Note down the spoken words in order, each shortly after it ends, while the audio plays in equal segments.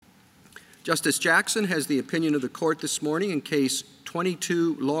Justice Jackson has the opinion of the court this morning in case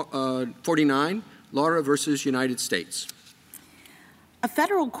 2249, Lora versus United States. A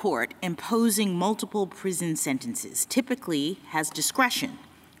federal court imposing multiple prison sentences typically has discretion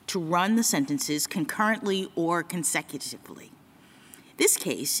to run the sentences concurrently or consecutively. This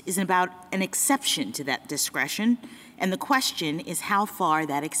case is about an exception to that discretion, and the question is how far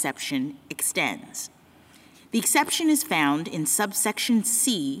that exception extends. The exception is found in subsection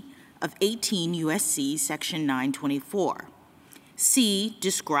C of 18 U.S.C. section 924. C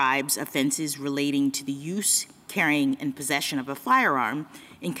describes offenses relating to the use, carrying, and possession of a firearm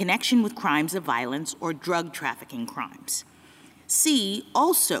in connection with crimes of violence or drug trafficking crimes. C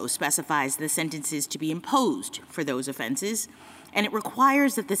also specifies the sentences to be imposed for those offenses, and it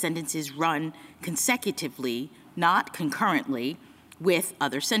requires that the sentences run consecutively, not concurrently, with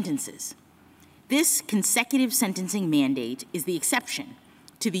other sentences. This consecutive sentencing mandate is the exception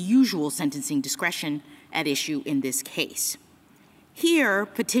to the usual sentencing discretion at issue in this case. Here,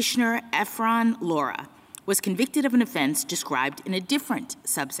 petitioner Efron Lora was convicted of an offense described in a different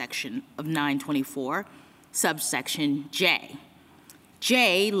subsection of 924, subsection J.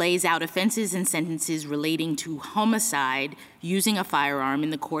 J lays out offenses and sentences relating to homicide using a firearm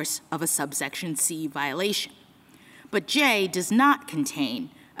in the course of a subsection C violation. But J does not contain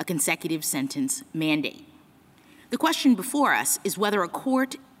a consecutive sentence mandate. The question before us is whether a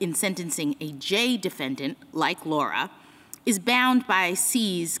court in sentencing a J defendant, like Lora, is bound by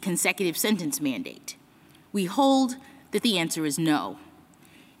C's consecutive sentence mandate. We hold that the answer is no.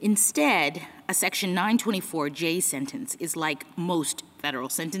 Instead, a section 924J sentence is like most federal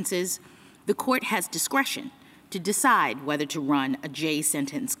sentences. The court has discretion to decide whether to run a J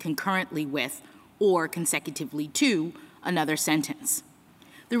sentence concurrently with or consecutively to another sentence.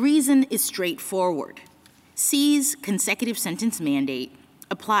 The reason is straightforward. C's consecutive sentence mandate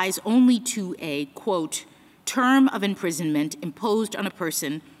applies only to a, quote, term of imprisonment imposed on a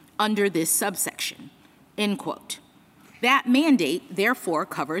person under this subsection, end quote. That mandate, therefore,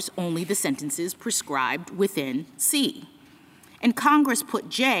 covers only the sentences prescribed within C. And Congress put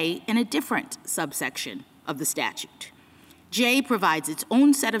J in a different subsection of the statute. J provides its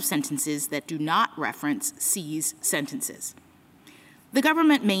own set of sentences that do not reference C's sentences. The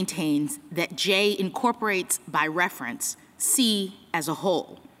government maintains that J incorporates by reference C as a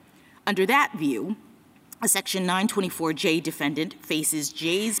whole. Under that view, a section 924J defendant faces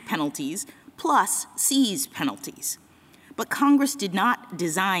J's penalties plus C's penalties. But Congress did not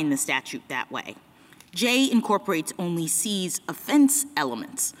design the statute that way. J incorporates only C's offense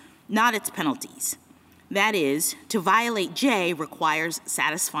elements, not its penalties. That is, to violate J requires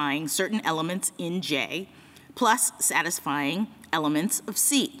satisfying certain elements in J plus satisfying elements of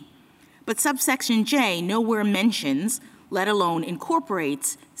C. But subsection J nowhere mentions, let alone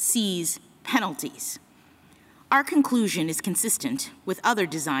incorporates, C's penalties. Our conclusion is consistent with other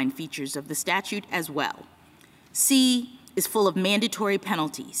design features of the statute as well. C is full of mandatory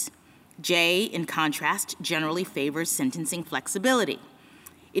penalties. J, in contrast, generally favors sentencing flexibility.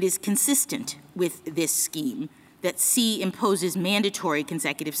 It is consistent with this scheme that C imposes mandatory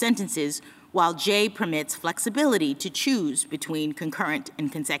consecutive sentences while J permits flexibility to choose between concurrent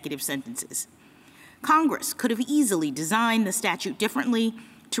and consecutive sentences. Congress could have easily designed the statute differently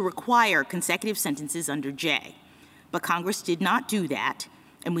to require consecutive sentences under J, but Congress did not do that,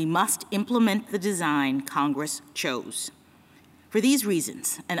 and we must implement the design Congress chose. For these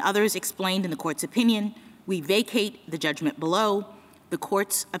reasons, and others explained in the court's opinion, we vacate the judgment below. The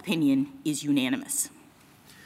court's opinion is unanimous.